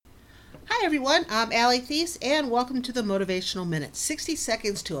Hi everyone, I'm Allie Thies and welcome to the Motivational Minute, 60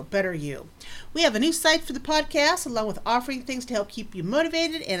 seconds to a better you. We have a new site for the podcast along with offering things to help keep you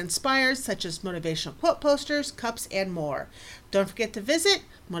motivated and inspired such as motivational quote posters, cups, and more. Don't forget to visit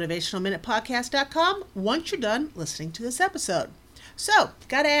motivationalminutepodcast.com once you're done listening to this episode. So,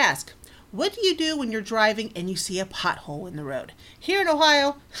 gotta ask, what do you do when you're driving and you see a pothole in the road? Here in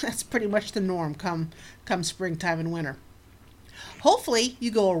Ohio, that's pretty much the norm come springtime and winter. Hopefully, you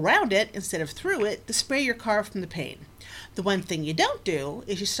go around it instead of through it to spare your car from the pain. The one thing you don't do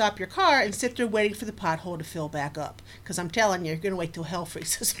is you stop your car and sit there waiting for the pothole to fill back up. Because I'm telling you, you're going to wait till hell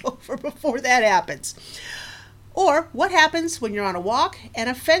freezes over before that happens. Or, what happens when you're on a walk and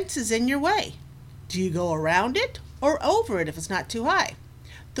a fence is in your way? Do you go around it or over it if it's not too high?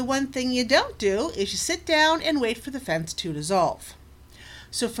 The one thing you don't do is you sit down and wait for the fence to dissolve.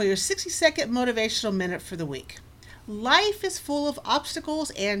 So for your 60-second motivational minute for the week. Life is full of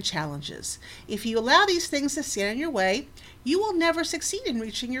obstacles and challenges. If you allow these things to stand in your way, you will never succeed in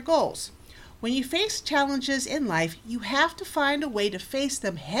reaching your goals. When you face challenges in life, you have to find a way to face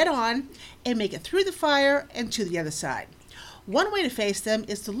them head on and make it through the fire and to the other side. One way to face them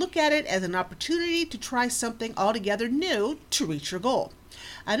is to look at it as an opportunity to try something altogether new to reach your goal.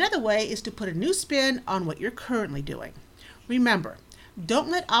 Another way is to put a new spin on what you're currently doing. Remember,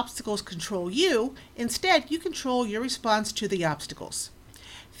 don't let obstacles control you. Instead, you control your response to the obstacles.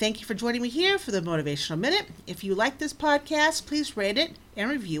 Thank you for joining me here for the Motivational Minute. If you like this podcast, please rate it and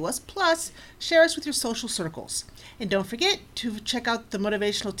review us. Plus, share us with your social circles. And don't forget to check out the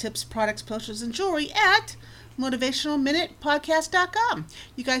motivational tips, products, posters, and jewelry at motivationalminutepodcast.com.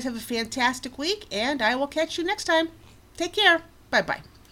 You guys have a fantastic week, and I will catch you next time. Take care. Bye-bye.